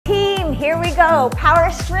here we go.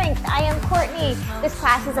 Power strength. I am Courtney. This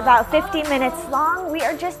class is about 50 minutes long. We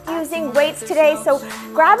are just using weights today, so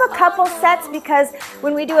grab a couple sets because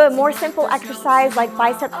when we do a more simple exercise like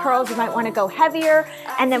bicep curls, you might want to go heavier.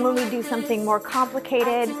 And then when we do something more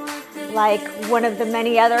complicated, like one of the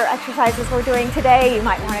many other exercises we're doing today, you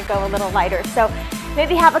might want to go a little lighter. So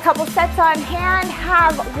maybe have a couple sets on hand,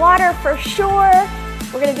 have water for sure.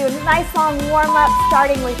 We're gonna do a nice long warm up,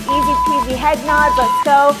 starting with easy peasy head nods. Let's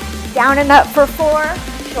go. Down and up for 4,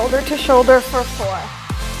 shoulder to shoulder for 4.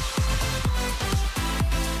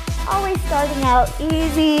 Always starting out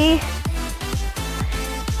easy.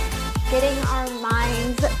 Getting our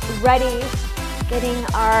minds ready, getting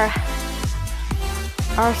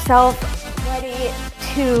ourselves ready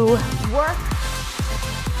to work.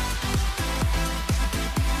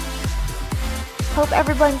 Hope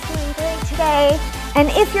everyone's doing great today. And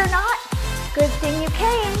if you're not, good thing you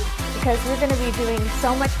came, because we're going to be doing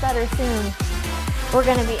so much better soon. We're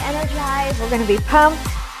going to be energized, we're going to be pumped.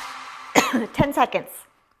 10 seconds.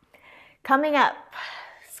 Coming up,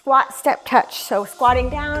 squat, step, touch. So squatting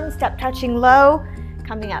down, step touching low.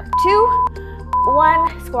 Coming up, 2,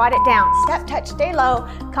 1, squat it down. Step touch, stay low.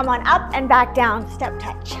 Come on up and back down, step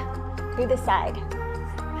touch. To the side.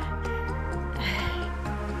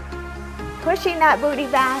 Pushing that booty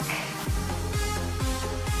back.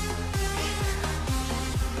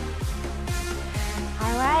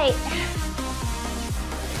 All right.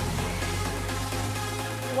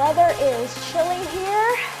 Weather is chilly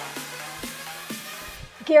here.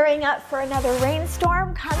 Gearing up for another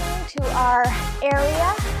rainstorm coming to our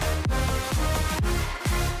area.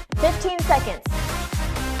 15 seconds.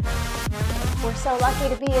 We're so lucky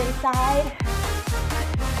to be inside.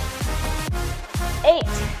 8.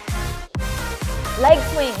 Leg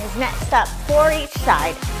swing is next up, 4 each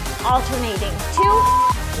side, alternating. 2,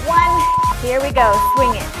 1, here we go,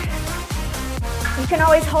 swing it. You can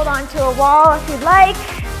always hold on to a wall if you'd like.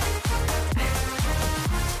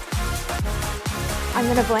 I'm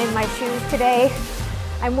gonna blame my shoes today.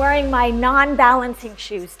 I'm wearing my non-balancing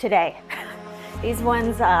shoes today. These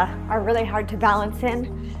ones are really hard to balance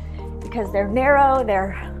in because they're narrow,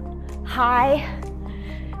 they're high.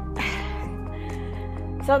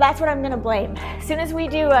 So that's what I'm gonna blame. As soon as we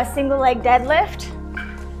do a single leg deadlift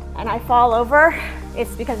and I fall over,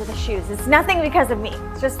 it's because of the shoes. It's nothing because of me,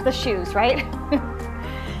 it's just the shoes, right?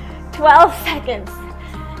 12 seconds.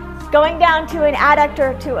 Going down to an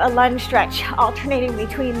adductor to a lunge stretch, alternating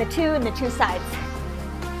between the 2 and the 2 sides.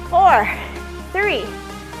 4, 3,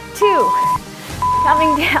 2,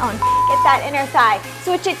 coming down. Get that inner thigh.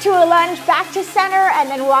 Switch it to a lunge, back to center, and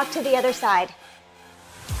then walk to the other side.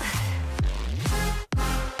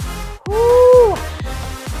 Woo!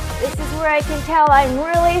 This is where I can tell I'm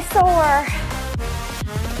really sore.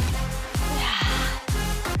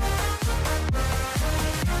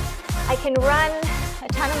 I can run a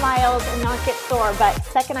ton of miles and not get sore, but the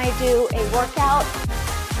second I do a workout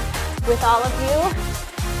with all of you,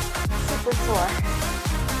 super sore.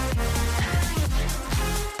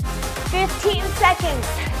 15 seconds.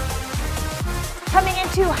 Coming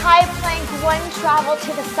into high plank, 1 travel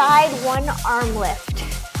to the side, 1 arm lift.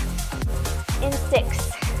 In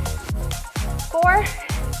 6, 4,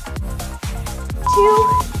 2,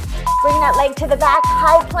 bring that leg to the back,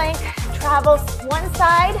 high plank, travel 1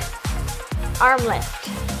 side, arm lift.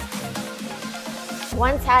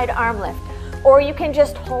 1 side arm lift. Or you can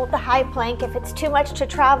just hold the high plank if it's too much to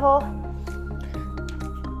travel.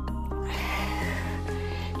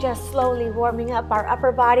 Just slowly warming up our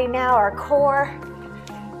upper body now, our core.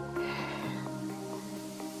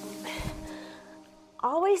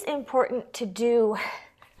 Always important to do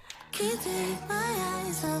 3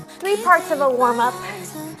 parts of a warm-up,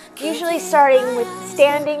 usually starting with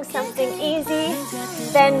standing, something easy,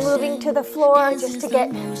 then moving to the floor just to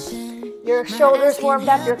get your shoulders warmed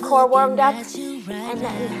up, your core warmed up, and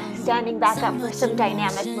then standing back up for some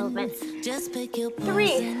dynamic movements.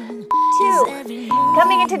 3, 2,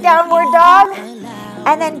 coming into downward dog,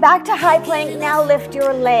 and then back to high plank. Now lift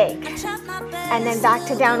your leg, and then back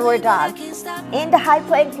to downward dog. Into high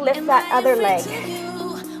plank, lift that other leg.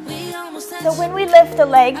 So when we lift the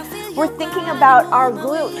leg, we're thinking about our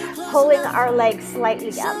glute, pulling our leg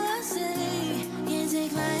slightly up.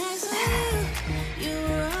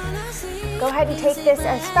 Go ahead and take this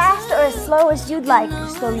as fast or as slow as you'd like.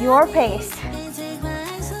 Just go your pace.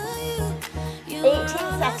 18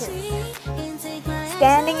 seconds.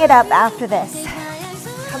 Standing it up after this.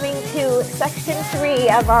 Coming to section 3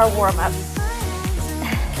 of our warm-up.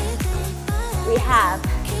 We have,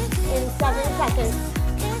 in 7 seconds,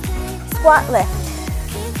 squat lift.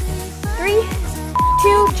 3,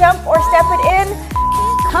 2, jump or step it in.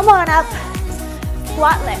 Come on up.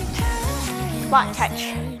 Squat lift. Squat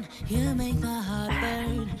touch.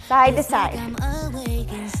 Side to side.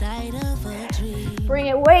 Bring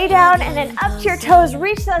it way down and then up to your toes.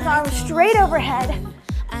 Reach those arms straight overhead.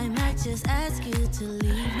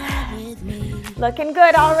 Looking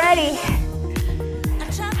good already.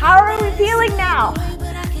 How are we feeling now?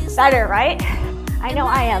 Better, right? I know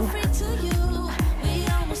I am.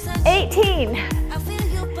 18.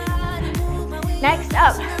 Next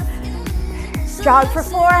up, jog for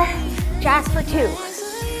 4, jack for 2.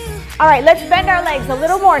 All right, let's bend our legs a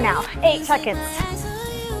little more now. 8 seconds.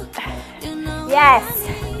 Yes.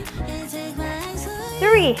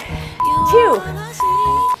 3, 2.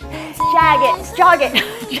 Jag it, jog it,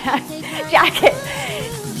 jag it,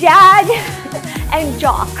 jag and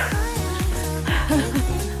jog.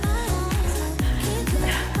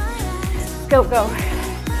 Go, go.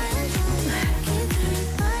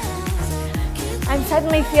 I'm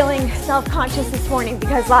suddenly feeling self-conscious this morning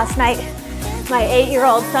because last night my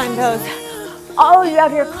 8-year-old son goes, "Oh, you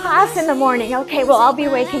have your class in the morning. Okay, well, I'll be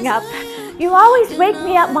waking up. You always wake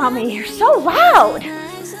me up, Mommy. You're so loud."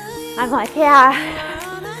 I'm like, yeah,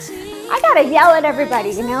 I gotta yell at everybody,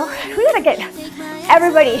 you know? We gotta get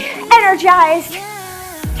everybody energized.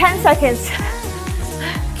 10 seconds.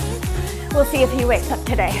 We'll see if he wakes up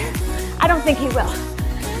today. I don't think he will.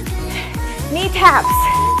 Knee taps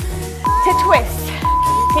to twist.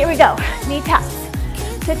 Here we go. Knee taps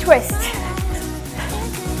to twist.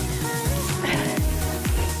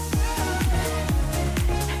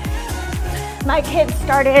 My kids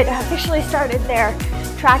officially started their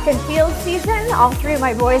track and field season. All 3 of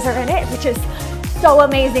my boys are in it, which is so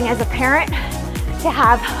amazing as a parent to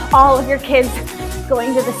have all of your kids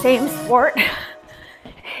going to the same sport.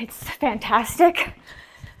 It's fantastic.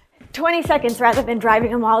 20 seconds rather than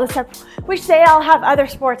driving them all this up, which they all have other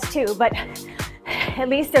sports too, but at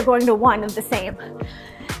least they're going to one of the same.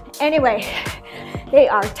 Anyway, they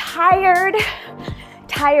are tired,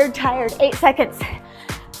 tired, tired. 8 seconds.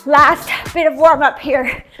 Last bit of warm up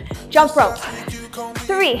here. Jump rope.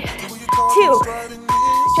 3, 2,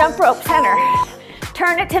 jump rope, center.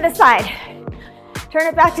 Turn it to the side. Turn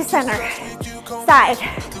it back to center. Side,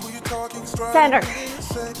 center,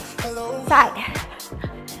 side,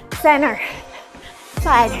 center,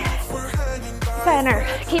 side, center.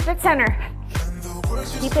 Keep it center.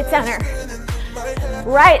 Keep it center.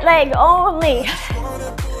 Right leg only.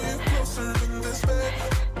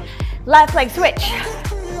 Left leg switch.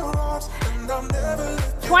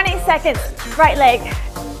 20 seconds. Right leg.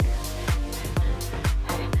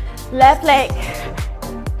 Left leg.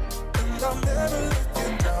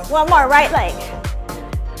 One more. Right leg.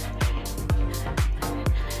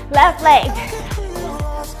 Left leg.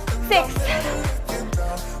 6.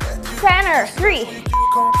 Center. 3,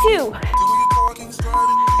 2.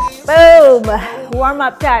 Boom. Warm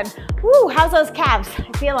up done. Woo, how's those calves?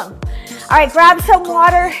 I feel them. All right, grab some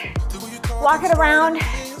water. Walk it around.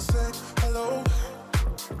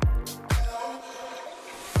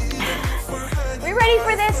 We ready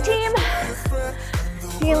for this, team?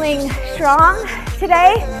 Feeling strong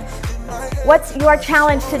today? What's your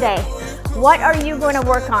challenge today? What are you going to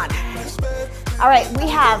work on? All right, we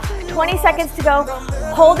have 20 seconds to go.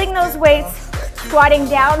 Holding those weights, squatting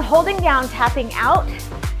down, holding down, tapping out,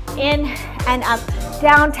 in and up,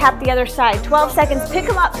 down, tap the other side. 12 seconds, pick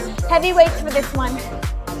them up. Heavy weights for this one.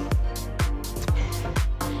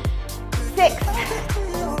 6,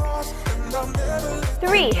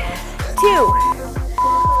 3, 2,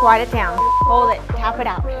 squat it down, hold it, tap it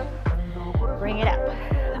out, bring it up,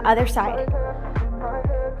 other side.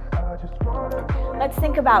 Let's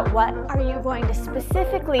think about what are you going to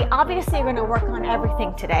specifically, obviously you're going to work on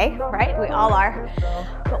everything today, right? We all are.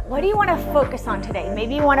 But what do you want to focus on today?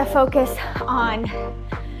 Maybe you want to focus on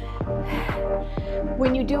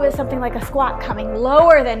when you do something like a squat coming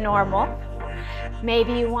lower than normal.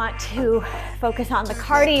 Maybe you want to focus on the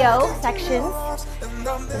cardio sections,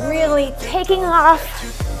 really taking off,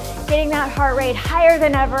 getting that heart rate higher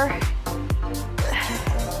than ever.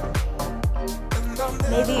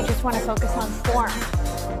 Maybe you just want to focus on form.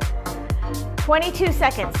 22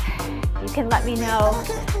 seconds. You can let me know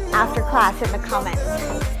after class in the comments.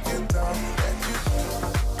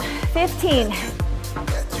 15.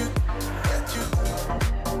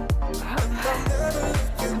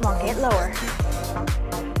 Come on, get lower.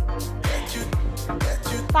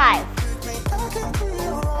 5,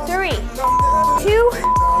 3, 2.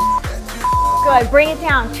 Good, bring it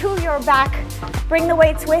down to your back. Bring the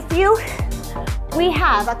weights with you. We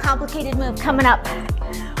have a complicated move coming up.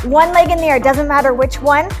 One leg in the air, doesn't matter which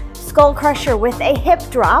one. Skull crusher with a hip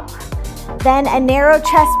drop. Then a narrow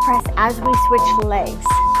chest press as we switch legs.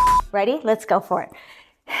 Ready? Let's go for it.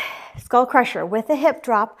 Skull crusher with a hip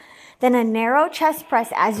drop, then a narrow chest press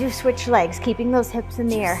as you switch legs, keeping those hips in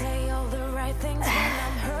the air.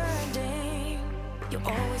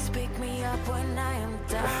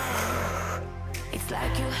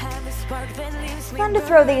 It's fun to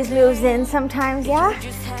throw these moves in sometimes, yeah?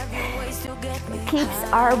 It keeps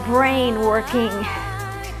our brain working.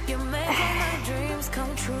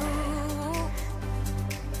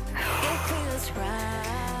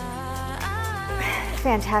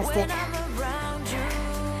 Fantastic.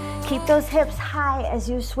 Keep those hips high as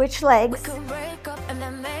you switch legs.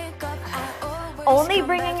 Only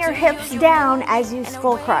bringing your hips down as you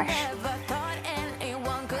skull crush.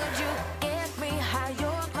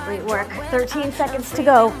 Great work. 13 seconds to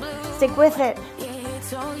go. Stick with it.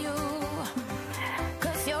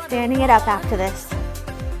 Standing it up after this.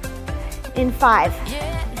 In 5,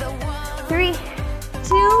 3,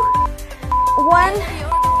 2, 1.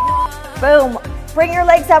 Boom. Bring your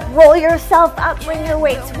legs up, roll yourself up, bring your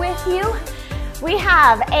weights with you. We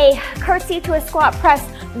have a curtsy to a squat press.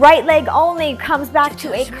 Right leg only comes back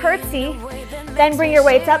to a curtsy. Then bring your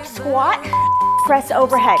weights up, squat, press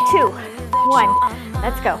overhead. 2, 1,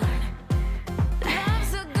 let's go.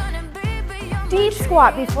 Deep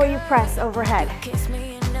squat before you press overhead.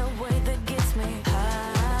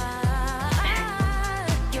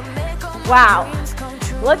 Wow,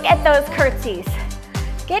 look at those curtsies.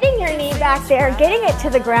 Getting your knee back there, getting it to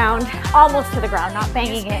the ground, almost to the ground, not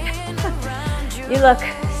banging it. You look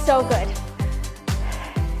so good.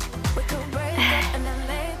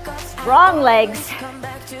 Strong legs.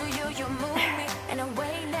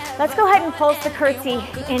 Let's go ahead and pulse the curtsy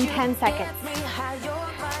in 10 seconds.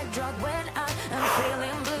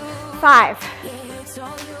 5,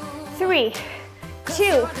 3,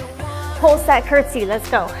 2, pulse that curtsy. Let's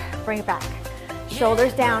go. Bring it back.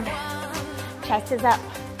 Shoulders down. Chest is up.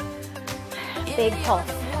 Big pulse.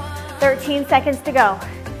 13 seconds to go.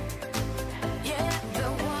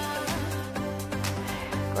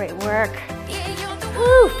 Great work.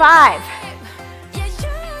 Woo, 5,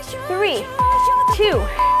 3, 2,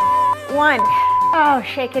 1. Oh,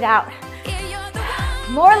 shake it out.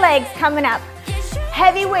 More legs coming up.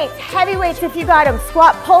 Heavy weights if you got them.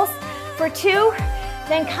 Squat pulse for 2,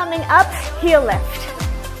 then coming up, heel lift.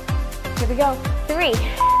 Here we go. 3,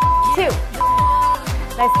 2.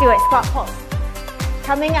 Let's do it. Squat pulse.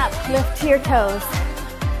 Coming up, lift to your toes.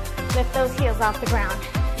 Lift those heels off the ground.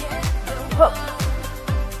 Whoop.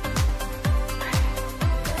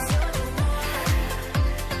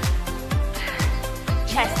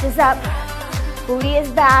 Chest is up, booty is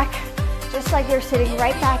back, just like you're sitting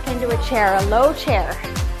right back into a chair, a low chair.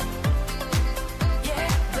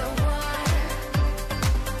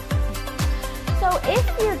 So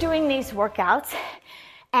if you're doing these workouts,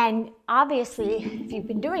 and obviously, if you've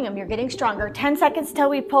been doing them, you're getting stronger. 10 seconds till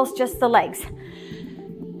we pulse just the legs.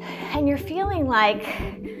 And you're feeling like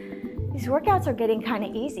these workouts are getting kind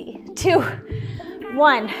of easy. 2,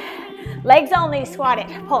 1, legs only, squat it,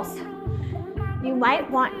 pulse. You might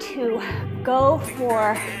want to go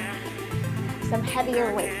for some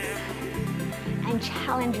heavier weights and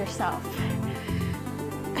challenge yourself.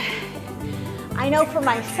 I know for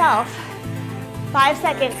myself, 5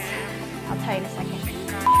 seconds, I'll tell you in a second.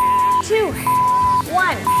 2, 1,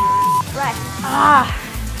 rest.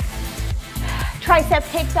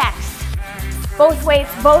 Tricep take backs. Both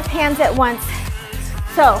weights, both hands at once.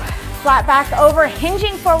 So, flat back over,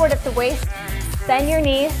 hinging forward at the waist. Bend your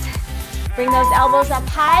knees. Bring those elbows up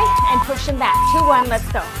high and push them back. 2, 1,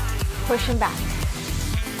 let's go. Push them back.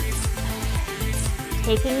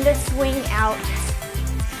 Taking the swing out.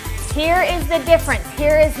 Here is the difference.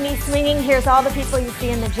 Here is me swinging. Here's all the people you see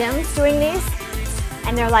in the gyms doing these.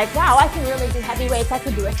 And they're like, wow, I can really do heavy weights. I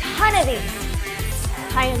can do a ton of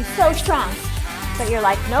these. I am so strong. But you're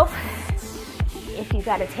like, nope. If you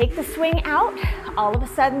got to take the swing out, all of a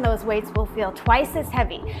sudden those weights will feel twice as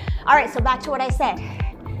heavy. All right, so back to what I said.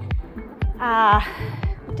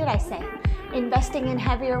 What did I say? Investing in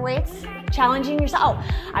heavier weights, challenging yourself.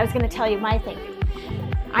 Oh, I was going to tell you my thing.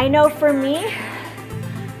 I know for me,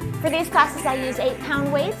 for these classes, I use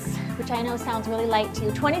 8-pound weights, which I know sounds really light to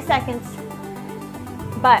you. 20 seconds.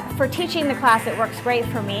 But for teaching the class, it works great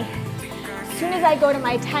for me. As soon as I go to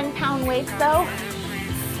my 10-pound weights though,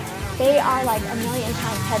 they are like 1,000,000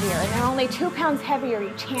 pounds heavier. And they're only 2 pounds heavier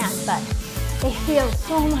each hand, but they feel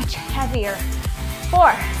so much heavier.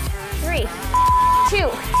 4, 3, 2,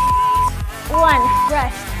 1,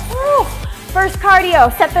 rest. Woo. First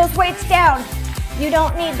cardio, set those weights down. You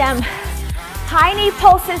don't need them. High knee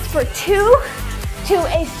pulses for 2 to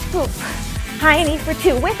a scoop. High knee for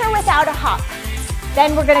 2, with or without a hop.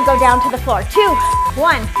 Then we're gonna go down to the floor. 2,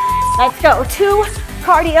 1, Let's go. 2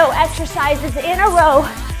 cardio exercises in a row.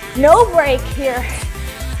 No break here.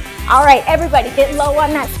 All right, everybody, get low on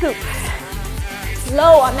that scoop.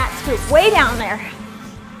 Low on that scoop, way down there.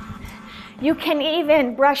 You can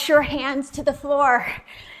even brush your hands to the floor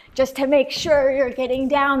just to make sure you're getting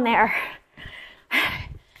down there.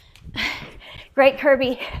 Great,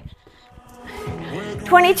 Kirby.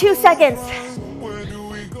 22 seconds.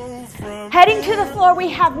 Heading to the floor, we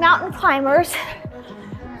have mountain climbers.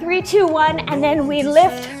 3, 2, 1, and then we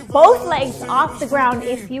lift both legs off the ground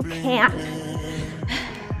if you can.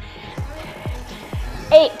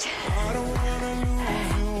 8,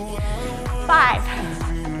 5,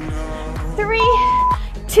 3,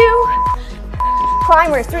 2,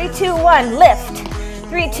 climbers, 3, 2, 1, lift.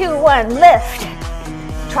 3, 2, 1, lift.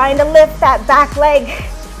 Trying to lift that back leg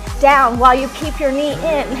down while you keep your knee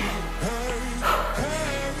in.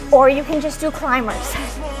 Or you can just do climbers.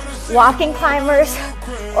 Walking climbers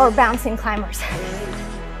or bouncing climbers.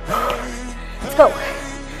 Let's go.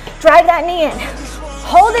 Drive that knee in.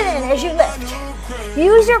 Hold it in as you lift.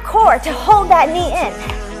 Use your core to hold that knee in.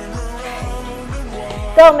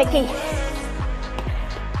 Go, Mickey.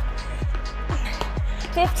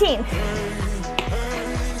 15.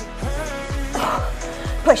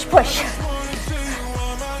 Push, push.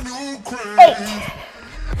 8.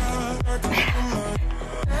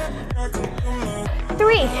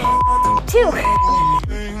 3, 2.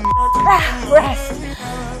 Rest.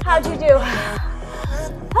 How'd you do?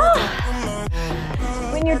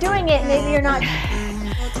 When you're doing it, maybe you're not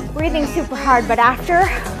breathing super hard, but after,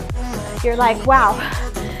 you're like, wow,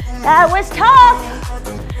 that was tough.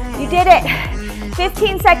 You did it.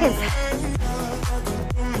 15 seconds.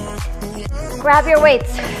 Grab your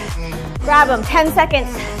weights. Grab them. 10 seconds.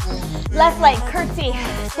 Left leg, curtsy,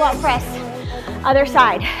 squat press. Other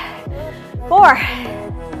side. 4.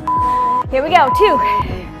 Here we go. 2.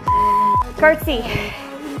 Curtsy.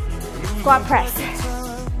 Squat press.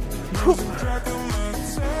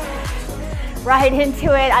 Right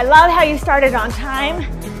into it. I love how you started on time.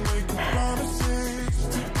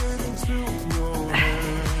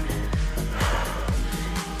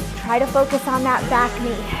 Try to focus on that back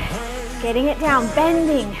knee. Getting it down,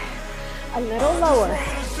 bending a little lower.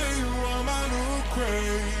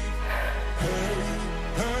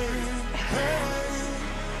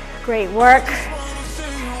 Great work.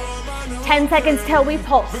 10 seconds till we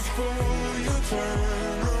pulse.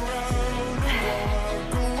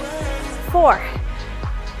 4,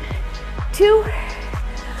 2,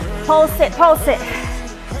 pulse it, pulse it.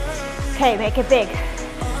 Okay, make it big,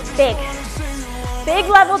 big. Big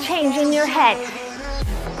level change in your head.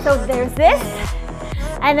 So there's this,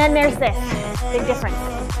 and then there's this. Big difference.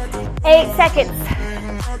 8 seconds.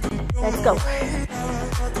 Let's go.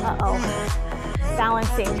 Uh-oh.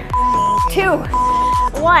 Balancing. 2,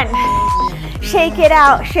 1. Shake it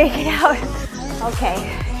out, shake it out. Okay,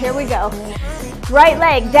 here we go. Right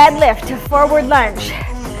leg, deadlift to forward lunge.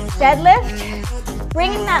 Deadlift,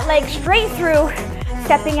 bringing that leg straight through,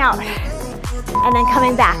 stepping out, and then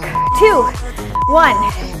coming back. 2,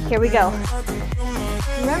 1, here we go.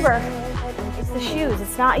 Remember, it's the shoes,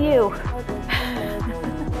 it's not you.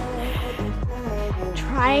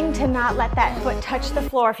 Trying to not let that foot touch the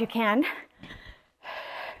floor if you can.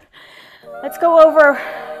 Let's go over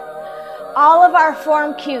all of our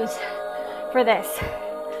form cues for this.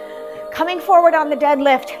 Coming forward on the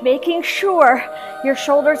deadlift, making sure your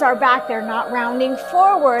shoulders are back. They're not rounding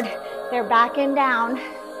forward. They're back and down.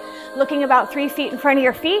 Looking about 3 feet in front of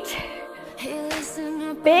your feet.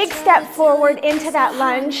 Big step forward into that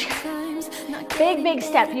lunge. Big, big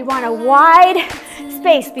step. You want a wide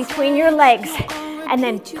space between your legs and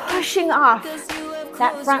then pushing off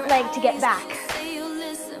that front leg to get back.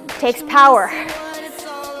 Takes power,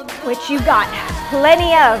 which you got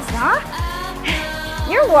plenty of, huh?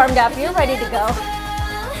 You're warmed up, you're ready to go.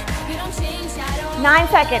 9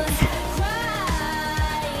 seconds.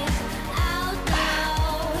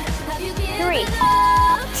 3,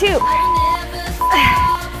 2,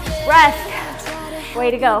 rest.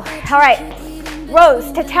 Way to go. All right,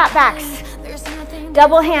 rows to tap backs.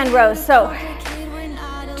 Double hand rows, so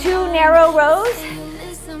 2 narrow rows,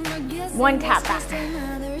 1 tap back.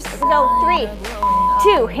 Let's go, 3,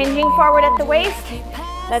 2, hinging forward at the waist.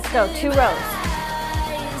 Let's go, 2 rows.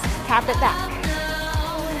 Tap it back.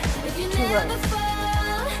 2 rows.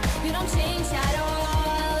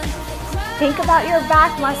 Think about your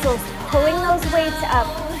back muscles, pulling those weights up.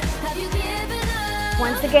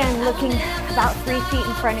 Once again, looking about 3 feet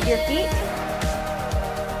in front of your feet.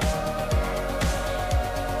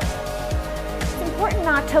 It's important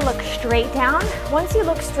not to look straight down. Once you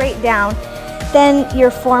look straight down, then your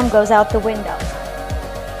form goes out the window.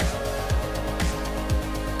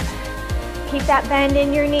 Keep that bend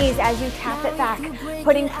in your knees as you tap it back,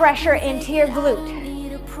 putting pressure into your glute.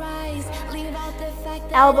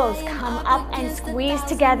 Elbows come up and squeeze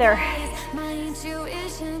together.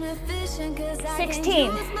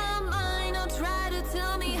 16.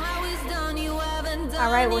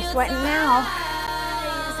 All right, we're sweating now.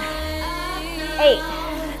 8.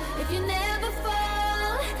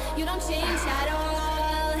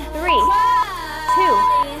 3, 2.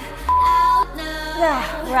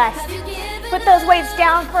 Rest. Put those weights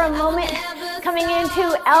down for a moment. Coming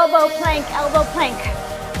into elbow plank,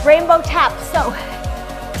 rainbow tap. So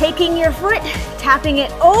taking your foot, tapping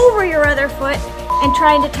it over your other foot, and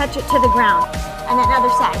trying to touch it to the ground. And then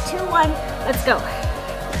other side. 2, 1, let's go.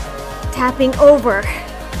 Tapping over.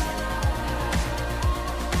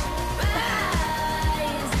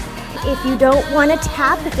 If you don't want to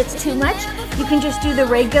tap, if it's too much, you can just do the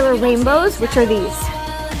regular rainbows, which are these.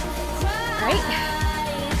 Right?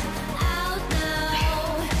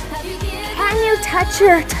 Can you touch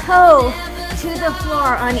your toe to the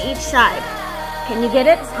floor on each side? Can you get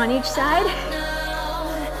it on each side?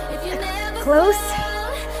 Close.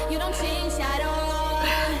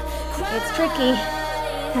 It's tricky,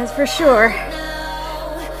 that's for sure.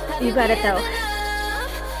 You got it though.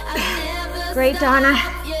 Great, Donna.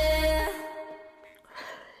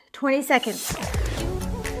 20 seconds.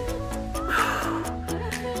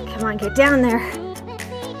 Come on, get down there.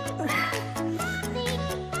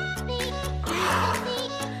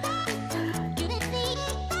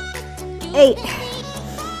 8.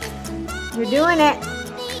 You're doing it.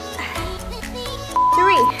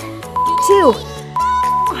 3, 2.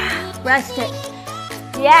 Rest it.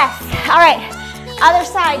 Yes. All right. Other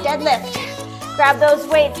side, deadlift. Grab those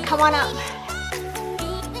weights. Come on up.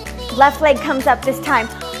 Left leg comes up this time.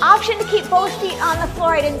 Option to keep both feet on the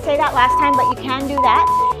floor. I didn't say that last time, but you can do that.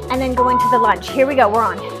 And then go into the lunge. Here we go. We're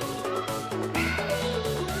on.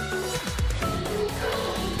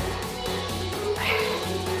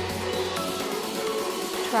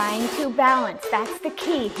 Trying to balance. That's the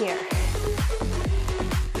key here.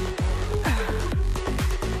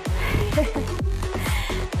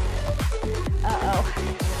 Uh-oh.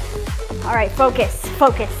 All right, focus,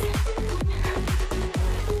 focus.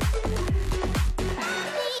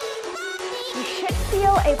 You should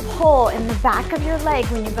feel a pull in the back of your leg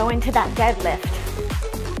when you go into that deadlift.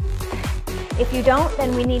 If you don't,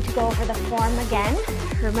 then we need to go over the form again.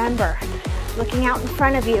 Remember, looking out in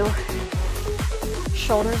front of you,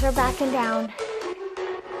 shoulders are back and down.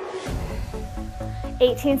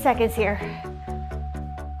 18 seconds here.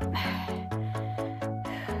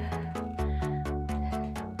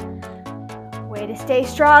 Way to stay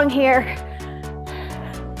strong here.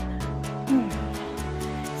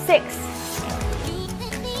 6,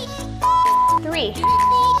 3,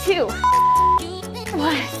 2,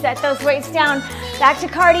 1. Set those weights down. Back to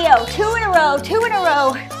cardio. 2 in a row, 2 in a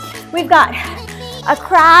row. We've got a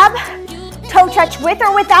crab, toe touch with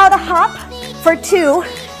or without a hop for 2,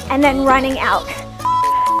 and then running out.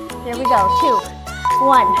 There we go. 2,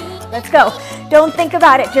 1. Let's go. Don't think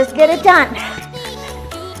about it. Just get it done.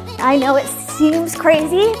 I know it seems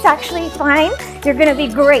crazy. It's actually fine. You're going to be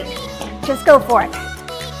great. Just go for it.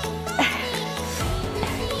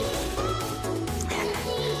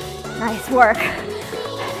 Nice work.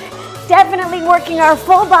 Definitely working our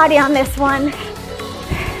full body on this one.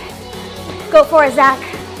 Go for it, Zach.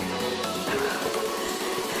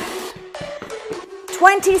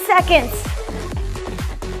 20 seconds.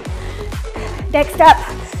 Next up,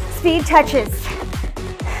 speed touches.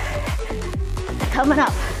 Coming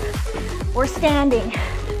up. We're standing.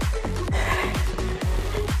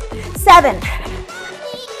 7.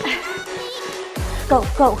 Go,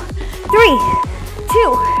 go. 3,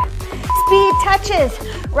 2. Speed touches.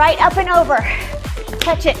 Right up and over.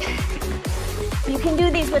 Touch it. You can do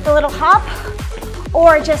these with a little hop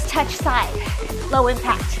or just touch side. Low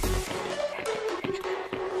impact.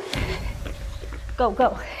 Go,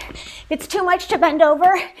 go. If it's too much to bend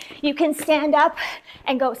over, you can stand up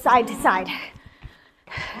and go side to side.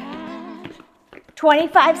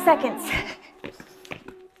 25 seconds.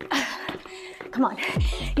 Come on.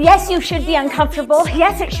 Yes, you should be uncomfortable.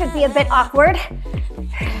 Yes, it should be a bit awkward.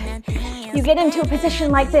 You get into a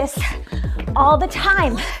position like this all the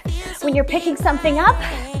time when you're picking something up.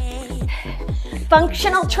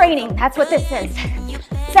 Functional training, that's what this is.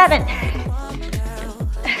 7,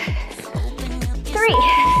 3,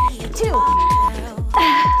 2,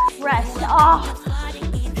 rest. Oh,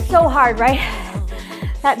 so hard, right?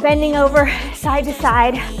 That bending over side to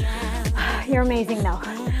side. You're amazing though.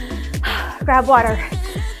 Grab water,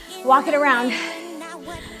 walk it around.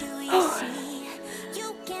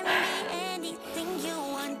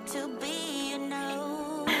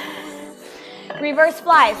 Reverse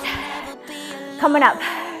flies. Coming up.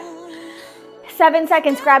 7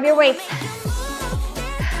 seconds, grab your weights.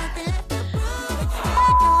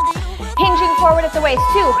 Hinging forward at the waist,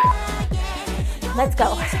 2. Let's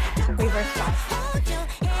go. Reverse flies.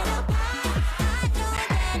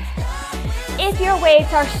 If your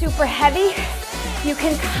weights are super heavy, you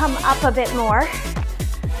can come up a bit more.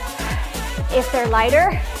 If they're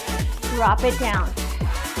lighter, drop it down.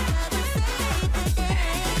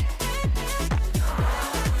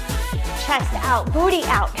 Chest out, booty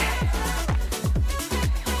out.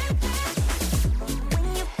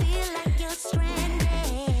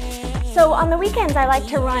 So on the weekends, I like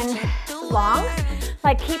to run long,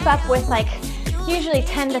 like keep up with like usually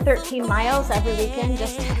 10 to 13 miles every weekend,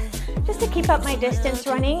 just to keep up my distance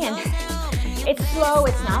running. And it's slow,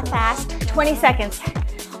 it's not fast. 20 seconds.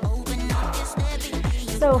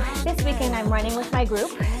 So this weekend I'm running with my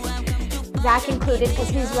group, Zach included because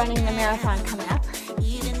he's running the marathon coming up.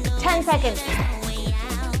 10 seconds.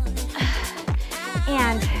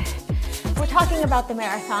 And we're talking about the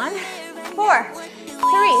marathon. 4, 3,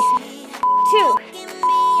 2,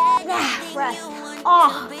 rest.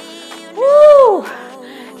 Oh, woo!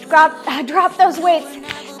 Drop those weights.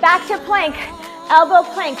 Back to plank, elbow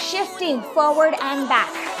plank, shifting forward and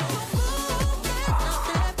back.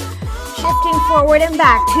 Shifting forward and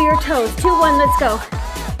back to your toes. 2, 1, let's go.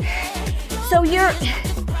 So you're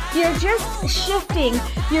just shifting.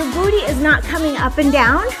 Your booty is not coming up and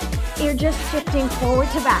down. You're just shifting forward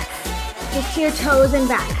to back. Just to your toes and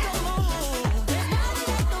back.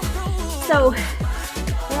 So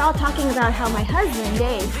we're all talking about how my husband,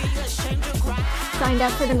 Dave, signed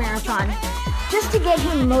up for the marathon just to get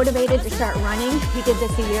him motivated to start running. He did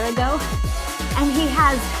this a year ago, and he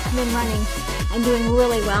has been running and doing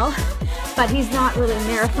really well, but he's not really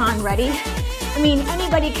marathon ready. I mean,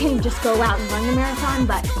 anybody can just go out and run the marathon,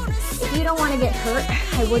 but if you don't want to get hurt,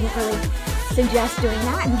 I wouldn't really suggest doing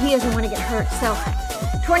that, and he doesn't want to get hurt. So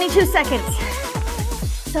 22 seconds.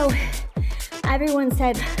 So everyone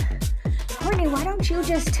said, Courtney, why don't you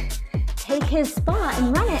just take his spot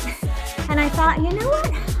and run it? And I thought, you know what?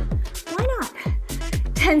 Why not?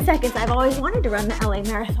 10 seconds. I've always wanted to run the LA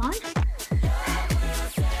Marathon.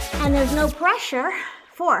 And there's no pressure.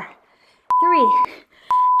 4, 3,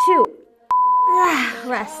 2,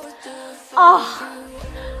 rest. Oh,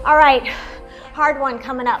 all right. Hard one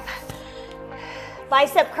coming up.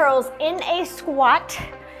 Bicep curls in a squat.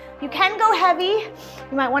 You can go heavy.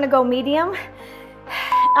 You might want to go medium.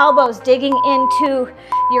 Elbows digging into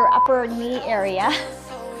your upper knee area.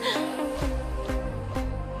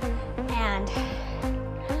 And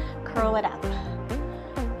curl it up.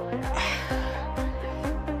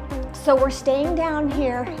 So we're staying down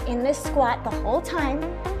here in this squat the whole time.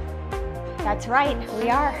 That's right, we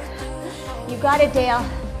are. You got it, Dale.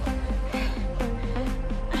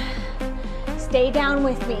 Stay down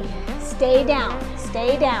with me. Stay down,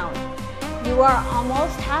 stay down. You are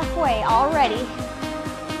almost halfway already.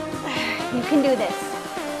 You can do this.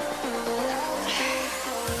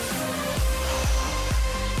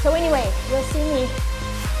 So anyway, you'll see me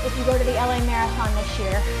if you go to the LA Marathon this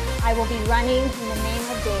year. I will be running in the name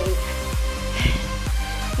of Dave.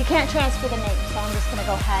 You can't transfer the name, so I'm just gonna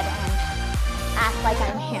go ahead and act like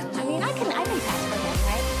I'm him. I mean, I can pass for him,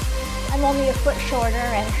 right? I'm only a foot shorter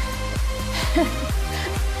and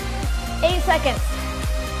 8 seconds.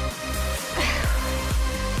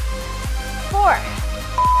 4,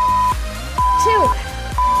 2.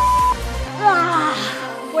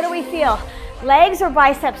 What do we feel? Legs or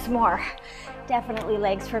biceps more? Definitely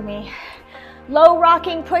legs for me. Low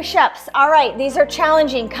rocking push-ups. All right, these are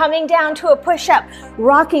challenging. Coming down to a push-up,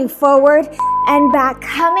 rocking forward and back,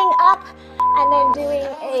 coming up, and then doing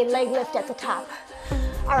a leg lift at the top.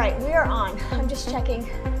 All right, we are on. I'm just checking.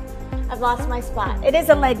 I've lost my spot. It is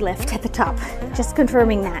a leg lift at the top. Just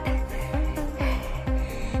confirming that.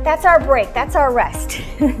 That's our break. That's our rest.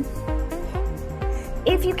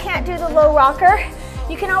 If you can't do the low rocker,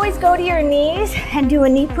 you can always go to your knees and do a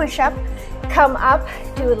knee push-up, come up,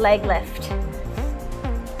 do a leg lift.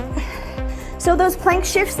 So those plank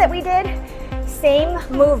shifts that we did, same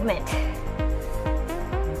movement.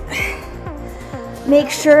 Make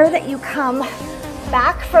sure that you come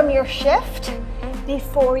back from your shift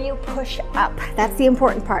before you push up. That's the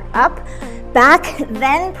important part. Up, back,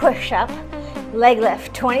 then push up, leg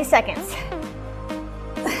lift, 20 seconds.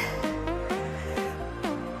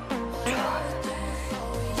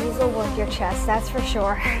 These will work your chest, that's for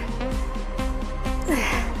sure.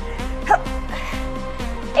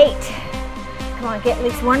 8. Come on, get at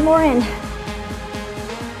least one more in.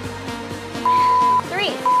 3,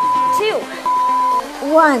 2,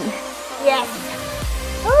 1. Yes.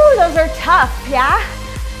 Ooh, those are tough, yeah?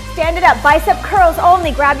 Stand it up, bicep curls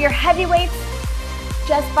only. Grab your heavy weights,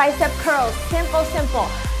 just bicep curls. Simple, simple.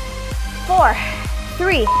 4,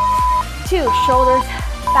 3, 2, shoulders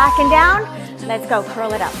back and down. Let's go,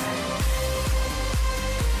 curl it up.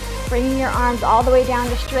 Bringing your arms all the way down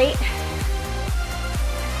to straight.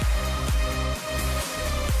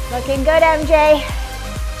 Looking good, MJ.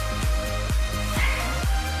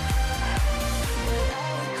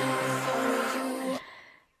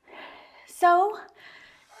 So,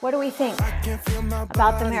 what do we think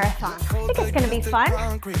about the marathon? I think it's going to be fun.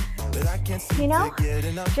 You know,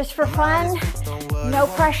 just for fun, no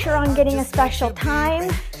pressure on getting a special time.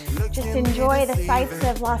 Just enjoy the sights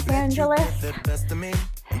of Los Angeles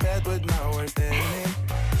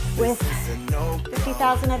with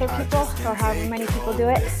 50,000 other people, or however many people do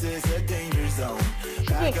it.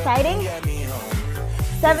 Should be exciting.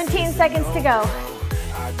 17 seconds to go.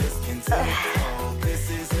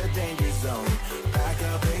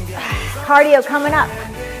 Cardio coming up.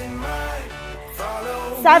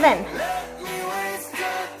 7,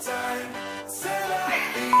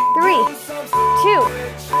 3, 2.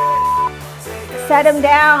 Set them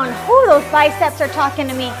down. Ooh, those biceps are talking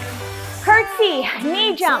to me. Curtsy,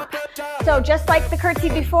 knee jump. So just like the curtsy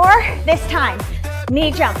before, this time,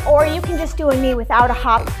 knee jump. Or you can just do a knee without a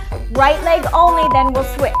hop. Right leg only, then we'll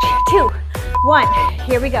switch. 2, 1,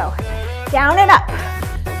 here we go. Down and up.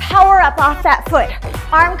 Power up off that foot.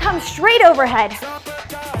 Arm comes straight overhead.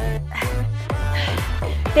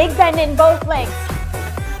 Big bend in both legs.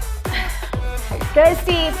 Good,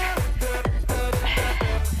 Steve.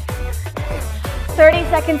 30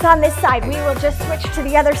 seconds on this side. We will just switch to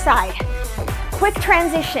the other side. Quick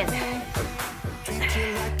transition.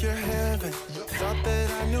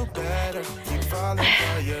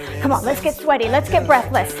 Come on, let's get sweaty. Let's get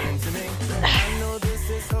breathless.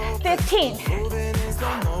 15.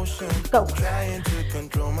 Go.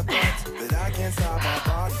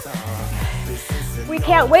 We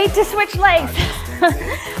can't wait to switch legs.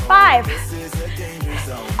 5, 3,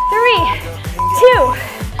 2,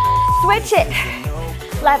 switch it.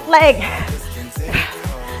 Left leg.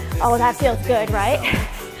 Oh, that feels good, right?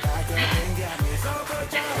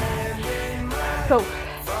 Go.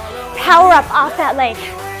 Power up off that leg.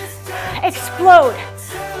 Explode.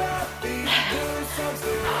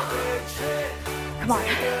 Come on.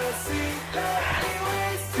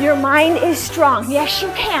 Your mind is strong. Yes, you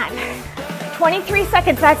can. 23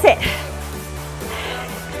 seconds, that's it.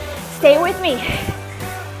 Stay with me.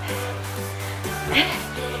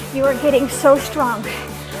 You are getting so strong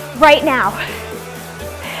right now.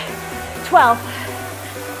 12.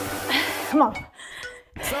 Come on.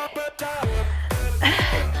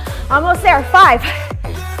 Almost there. 5,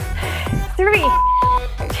 3, 2, 1.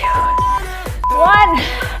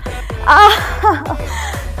 Oh,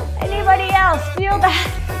 anybody else feel that?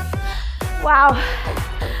 Wow.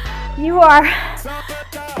 You are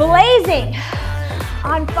blazing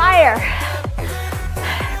on fire.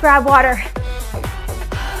 Grab water.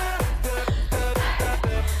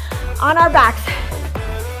 On our backs.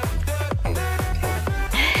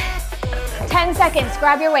 10 seconds,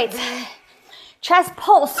 grab your weights. Chest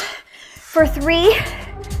pulse for 3,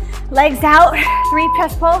 legs out, 3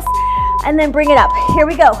 chest pulse, and then bring it up. Here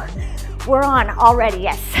we go. We're on already,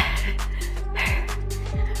 yes.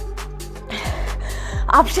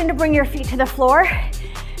 Option to bring your feet to the floor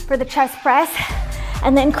for the chest press,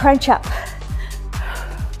 and then crunch up.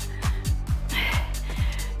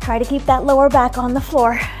 Try to keep that lower back on the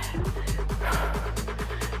floor.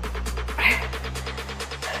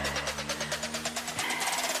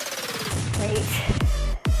 Great.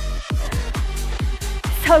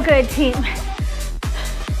 So good, team.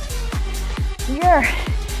 You're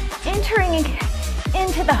entering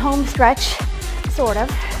into the home stretch, sort of.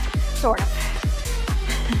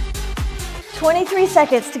 23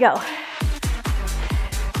 seconds to go.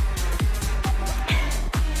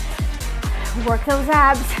 Work those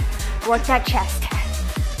abs, work that chest.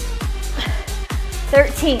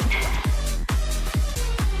 13.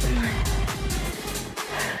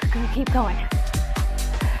 Good, keep going.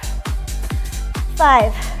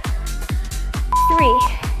 5, 3,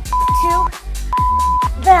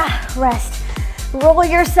 2, rest. Roll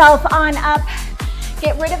yourself on up.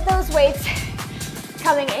 Get rid of those weights.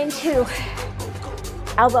 Coming into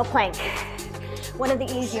elbow plank. One of the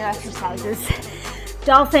easier exercises.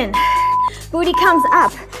 Dolphin. Booty comes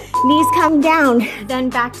up, knees come down, then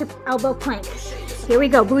back to elbow plank. Here we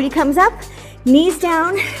go, booty comes up, knees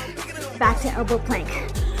down, back to elbow plank.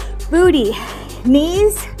 Booty,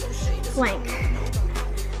 knees, plank.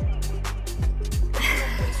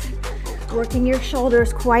 Working your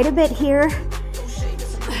shoulders quite a bit here.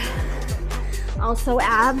 Also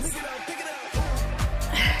abs.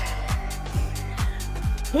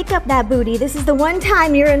 Pick up that booty. This is the one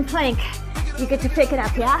time you're in plank. You get to pick it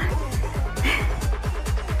up, yeah?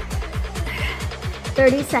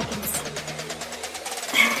 30 seconds.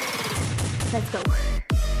 Let's go.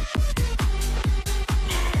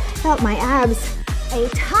 Felt my abs a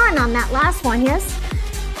ton on that last one, yes?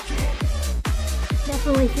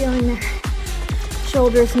 Definitely feeling the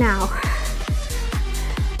shoulders now.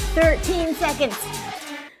 13 seconds.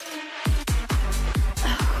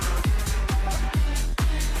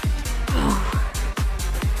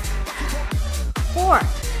 4,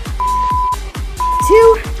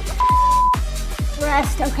 2,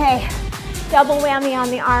 rest. Okay, double whammy on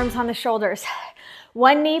the arms, on the shoulders.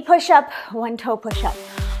 One knee push up, one toe push up.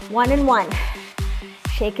 1 and 1.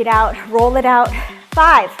 Shake it out, roll it out.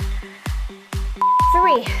 5,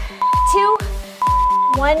 3, 2,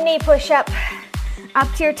 1 knee push up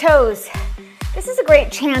to your toes. This is a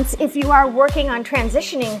great chance if you are working on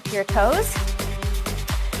transitioning to your toes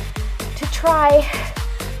to try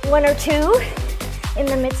 1 or 2 in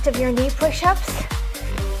the midst of your knee push-ups.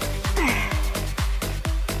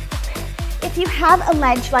 If you have a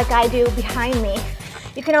ledge like I do behind me,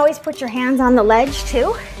 you can always put your hands on the ledge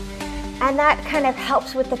too, and that kind of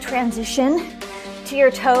helps with the transition to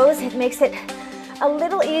your toes. It makes it a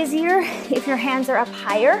little easier if your hands are up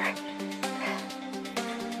higher. –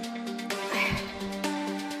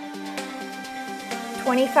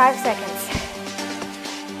 25 seconds.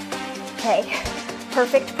 Okay,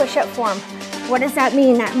 perfect push-up form. What does that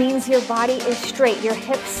mean? That means your body is straight. Your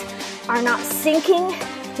hips are not sinking.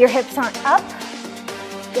 Your hips aren't up.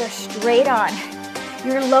 They're straight on.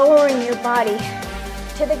 You're lowering your body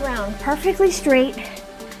to the ground, perfectly straight.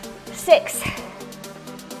 6, 3,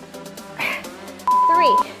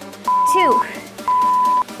 2,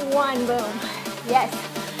 1, boom. Yes.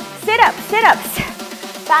 Sit-ups, sit-ups.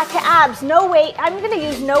 Back to abs, no weight. I'm gonna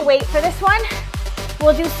use no weight for this one.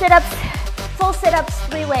 We'll do sit-ups, full sit-ups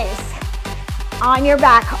 3 ways. On your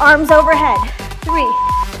back, arms overhead. 3,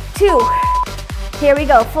 2, here we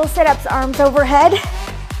go. Full sit-ups, arms overhead.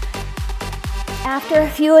 After a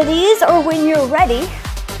few of these, or when you're ready,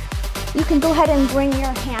 you can go ahead and bring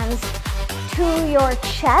your hands to your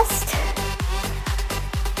chest.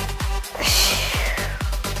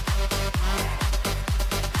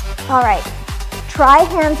 All right, try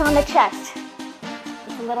hands on the chest.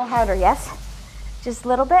 It's a little harder, yes? Just a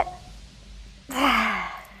little bit.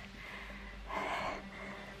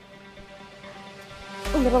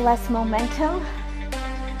 A little less momentum.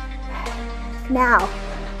 Now,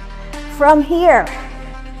 from here,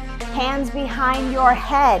 hands behind your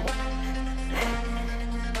head.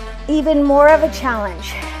 Even more of a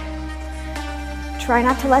challenge. Try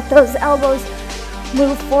not to let those elbows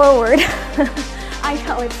move forward. I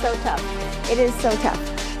know it's so tough. It is so tough.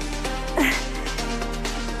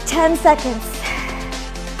 10 seconds.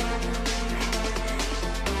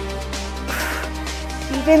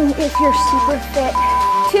 Even if you're super fit.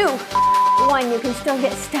 2, 1, you can still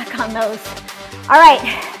get stuck on those. All right,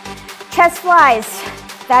 chest flies.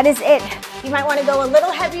 That is it. You might want to go a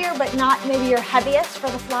little heavier, but not maybe your heaviest for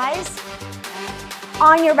the flies.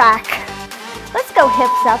 On your back. Let's go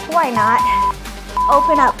hips up, why not?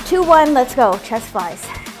 Open up, 2, 1, let's go, chest flies.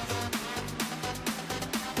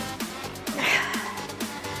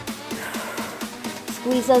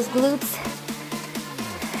 Squeeze those glutes.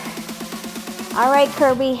 All right,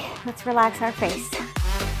 Kirby, let's relax our face.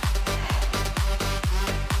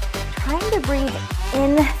 Trying to breathe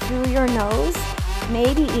in through your nose,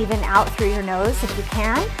 maybe even out through your nose if you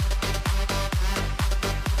can.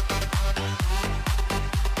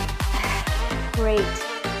 Great.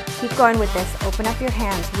 Keep going with this. Open up your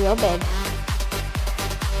hands real big.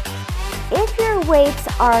 If your weights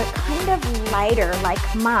are kind of lighter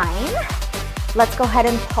like mine, let's go ahead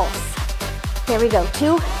and pulse. Here we go.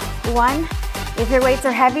 2, 1. If your weights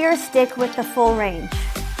are heavier, stick with the full range.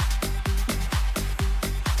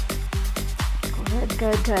 Good,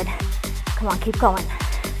 good, good. Come on, keep going.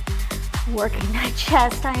 Working that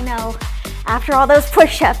chest, I know. After all those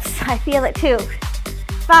push-ups, I feel it too.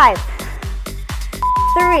 5,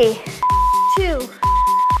 3, 2.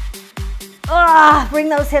 Bring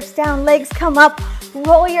those hips down, legs come up,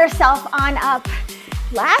 roll yourself on up.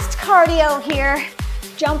 Last cardio here,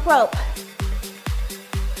 jump rope.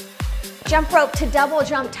 Jump rope to double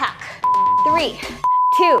jump tuck. 3,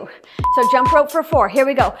 2. So jump rope for 4. Here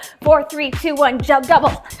we go. 4, 3, 2, 1, jump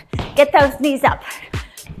double. Get those knees up.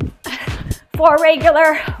 4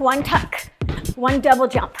 regular, 1 tuck, 1 double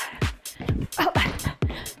jump.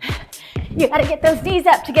 You gotta get those knees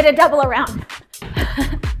up to get a double around.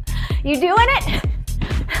 You doing it?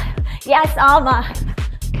 Yes, Alma.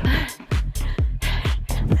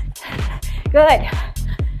 Good.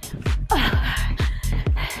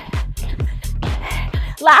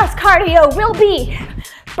 Last cardio will be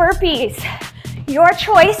burpees. Your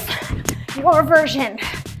choice, your version.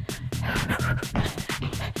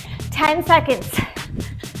 10 seconds.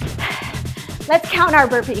 Let's count our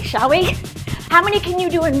burpees, shall we? How many can you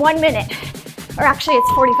do in 1 minute? Or actually,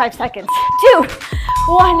 it's 45 seconds. 2,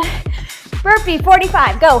 1, burpee,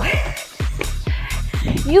 45, go.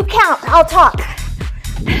 You count, I'll talk.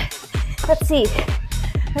 Let's see.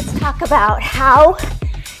 Let's talk about how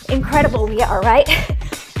incredible we are, right?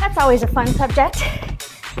 That's always a fun subject.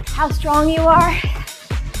 How strong you are.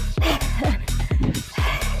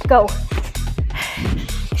 Go.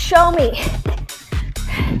 Show me.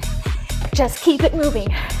 Just keep it moving.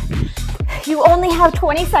 You only have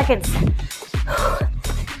 20 seconds.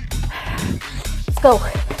 Let's go.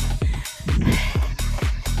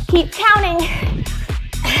 Keep counting.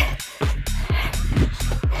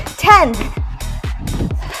 10.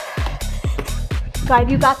 God,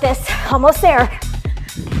 you got this. Almost there.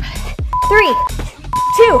 3,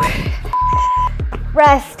 2.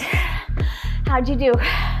 Rest. How'd you do?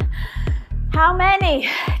 How many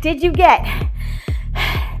did you get?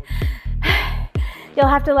 You'll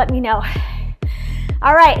have to let me know.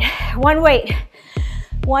 All right, one weight.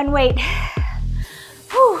 One weight.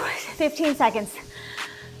 Whew, 15 seconds.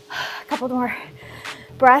 A couple more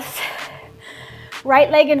breaths. Right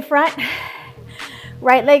leg in front.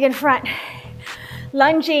 Right leg in front.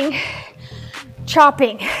 Lunging,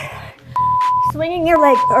 chopping. Swinging your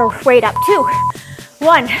leg or weight up. 2,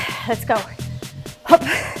 1. Let's go. Up.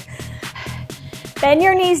 Bend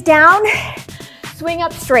your knees down. Swing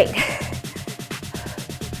up straight.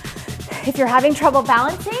 If you're having trouble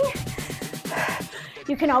balancing,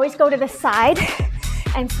 you can always go to the side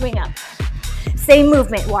and swing up. Same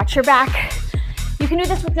movement, watch your back. You can do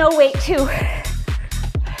this with no weight too.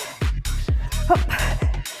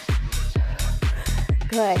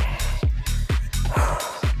 Good.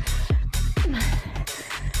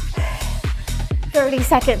 30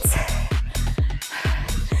 seconds.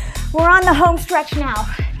 We're on the home stretch now,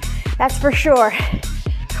 that's for sure.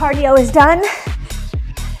 Cardio is done.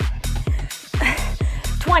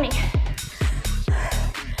 20.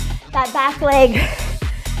 That back leg,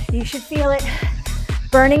 you should feel it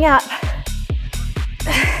burning up.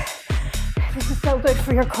 This is so good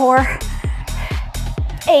for your core.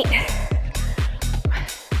 8.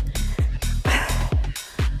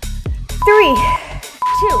 3.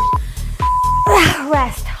 2.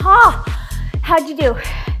 Rest. Oh, how'd you do?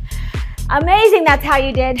 Amazing, that's how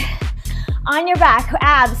you did. On your back,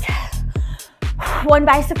 abs. 1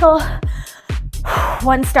 bicycle,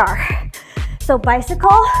 1 star. So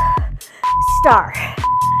bicycle, star.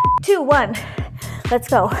 2, 1. Let's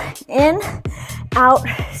go. In, out,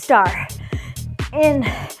 star. In,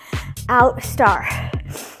 out, star.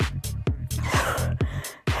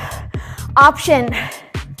 Option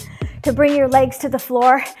to bring your legs to the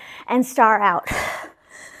floor and star out.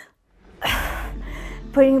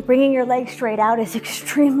 Bringing your legs straight out is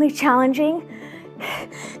extremely challenging,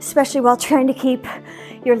 especially while trying to keep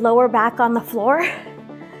your lower back on the floor.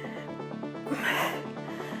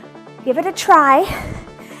 Give it a try,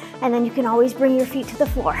 and then you can always bring your feet to the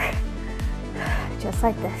floor, just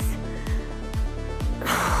like this.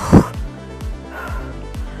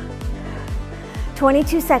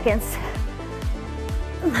 "22 seconds.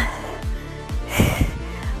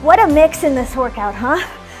 What a mix in this workout, huh?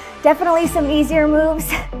 Definitely some easier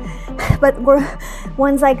moves, but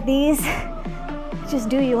ones like these just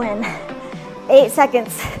do you in. 8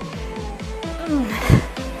 seconds.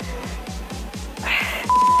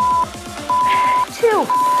 2,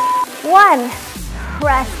 1.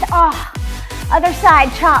 Rest. Oh, other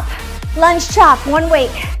side, chop. Lunge chop, 1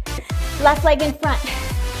 weight. Left leg in front.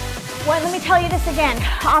 Let me tell you this again.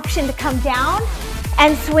 Option to come down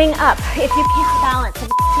and swing up if you can't balance, if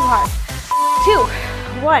it's too hard. 2,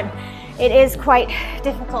 1. It is quite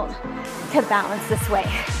difficult to balance this way,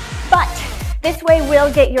 but this way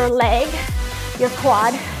will get your leg, your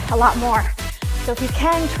quad, a lot more. So if you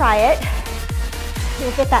can try it,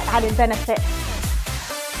 you'll get that added benefit.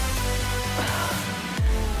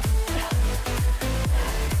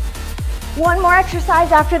 One more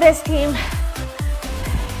exercise after this, team.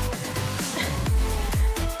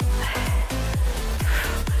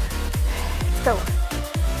 Let's go.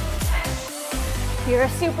 You're a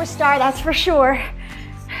superstar, that's for sure.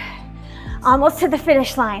 Almost to the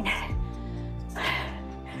finish line.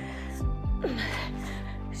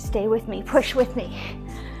 Stay with me, push with me.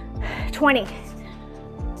 20.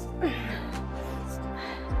 19.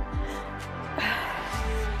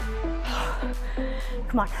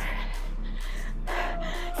 Come on.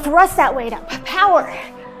 Thrust that weight up. Power.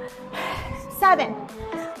 7.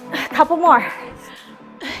 A couple more.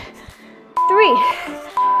 3, 2,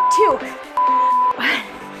 1.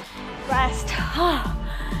 Rest.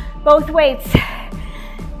 Both weights.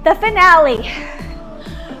 The finale.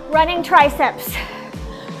 Running triceps.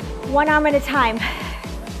 One arm at a time.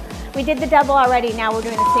 We did the double already, now we're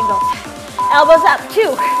doing the singles. Elbows up,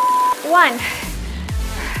 2, 1,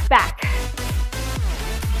 back.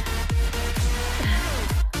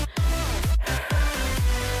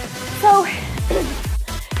 So,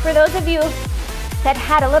 for those of you that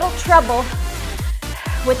had a little trouble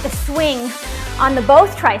with the swing on the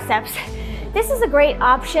both triceps, this is a great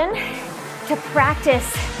option to practice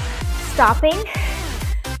stopping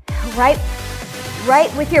right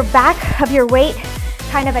with your back of your weight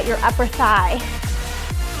kind of at your upper thigh.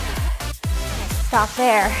 Stop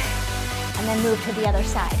there and then move to the other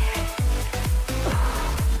side.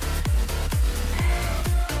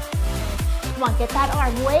 Come on, get that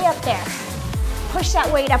arm way up there. Push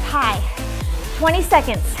that weight up high. 20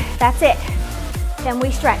 seconds, that's it. Then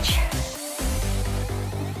we stretch.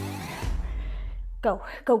 Go,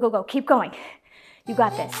 go, go, go, keep going. You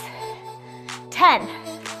got this. 10.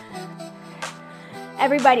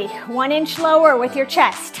 Everybody, 1 inch lower with your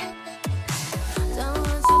chest. 3,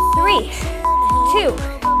 2,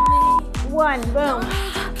 1, boom.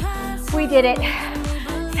 We did it.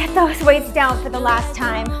 Set those weights down for the last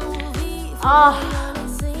time. Oh,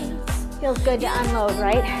 feels good to unload,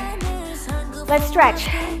 right? Let's stretch.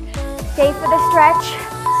 Stay for the stretch.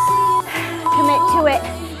 Commit to it.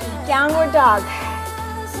 Downward dog.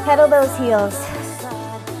 Pedal those heels.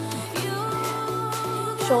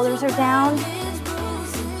 Shoulders are down.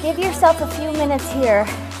 Give yourself a few minutes here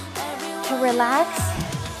to relax.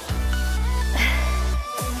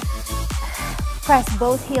 Press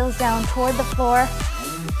both heels down toward the floor.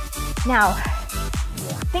 Now,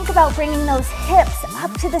 think about bringing those hips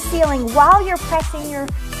up to the ceiling while you're pressing your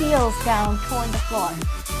heels down toward the floor.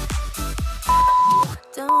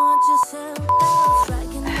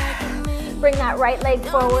 Bring that right leg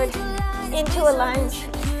forward into a lunge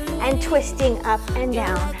and twisting up and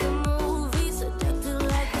down.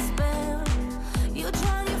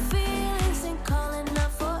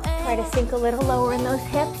 Try to sink a little lower in those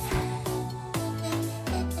hips.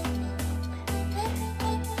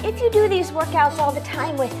 If you do these workouts all the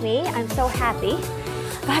time with me, I'm so happy.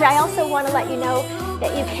 But I also want to let you know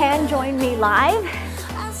that you can join me live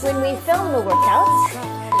when we film the workouts.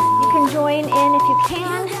 You can join in if you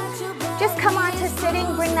can. Just come on to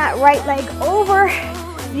sitting, bring that right leg over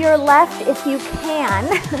your left if you can.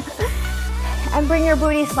 And bring your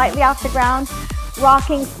booty slightly off the ground,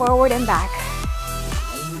 rocking forward and back.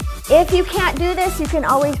 If you can't do this, you can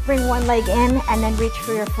always bring one leg in and then reach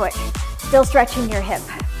for your foot, still stretching your hip.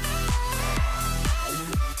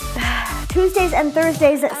 Tuesdays and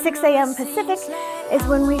Thursdays at 6 a.m. Pacific is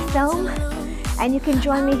when we film, and you can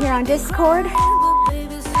join me here on Discord.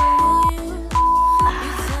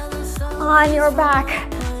 On your back,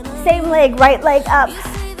 same leg, right leg up.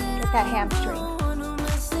 Get that hamstring.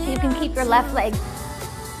 You can keep your left leg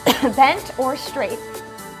bent or straight,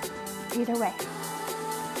 either way.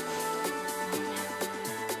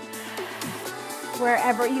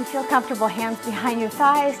 Wherever you feel comfortable, hands behind your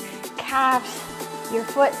thighs, calves, your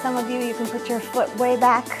foot. Some of you can put your foot way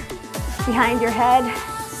back behind your head.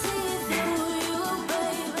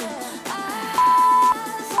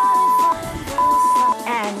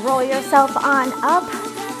 And roll yourself on up.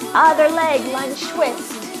 Other leg, lunge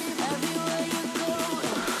twist.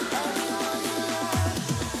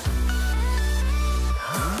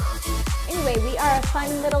 Anyway, we are a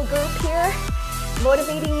fun little group here,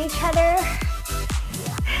 motivating each other.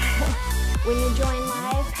 When you join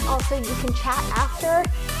live, also you can chat after, a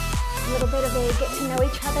little bit of a get to know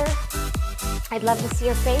each other. I'd love to see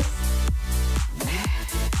your face.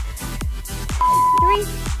 3,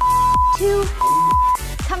 2,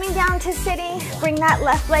 coming down to sitting, bring that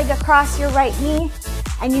left leg across your right knee,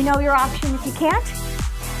 and you know your option if you can't,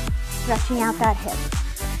 stretching out that hip,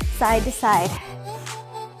 side to side.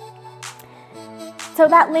 So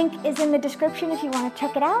that link is in the description if you want to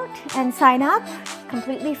check it out and sign up.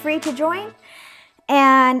 Completely free to join.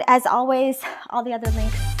 And as always, all the other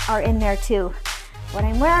links are in there too. What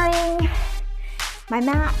I'm wearing, my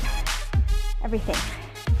mat, everything.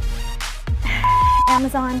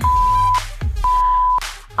 Amazon.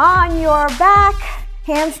 On your back,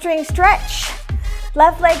 hamstring stretch.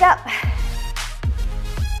 Left leg up.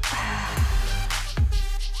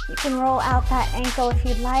 You can roll out that ankle if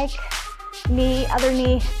you'd like. Knee, other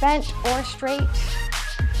knee bent or straight.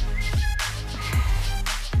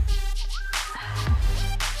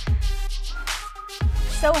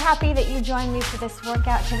 so happy that you joined me for this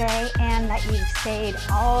workout today and that you stayed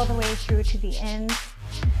all the way through to the end.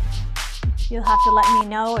 You'll have to let me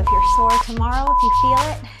know if you're sore tomorrow, if you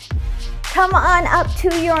feel it. Come on up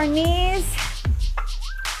to your knees.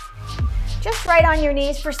 Just right on your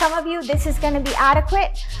knees. For some of you, this is going to be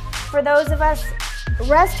adequate. For those of us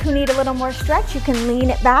rest who need a little more stretch, you can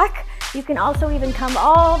lean it back. You can also even come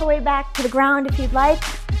all the way back to the ground if you'd like.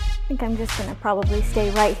 I think I'm just going to probably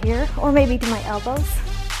stay right here, or maybe to my elbows.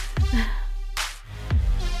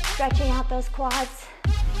 Stretching out those quads.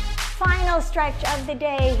 Final stretch of the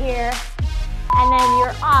day here. And then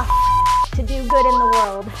you're off to do good in the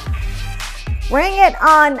world. Bring it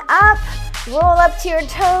on up. Roll up to your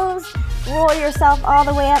toes. Roll yourself all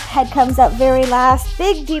the way up. Head comes up very last.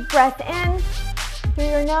 Big deep breath in through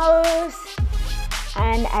your nose.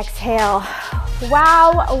 And exhale.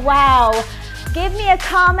 Wow, wow. Give me a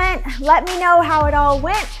comment. Let me know how it all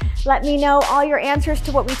went. Let me know all your answers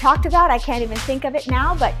to what we talked about. I can't even think of it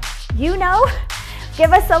now, but you know.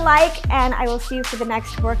 Give us a like, and I will see you for the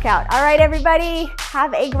next workout. All right, everybody,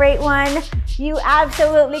 have a great one. You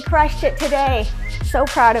absolutely crushed it today. So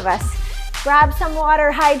proud of us. Grab some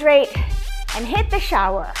water, hydrate, and hit the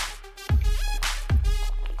shower.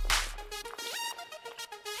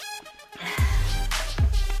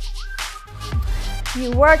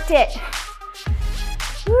 You worked it.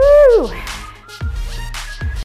 Woo!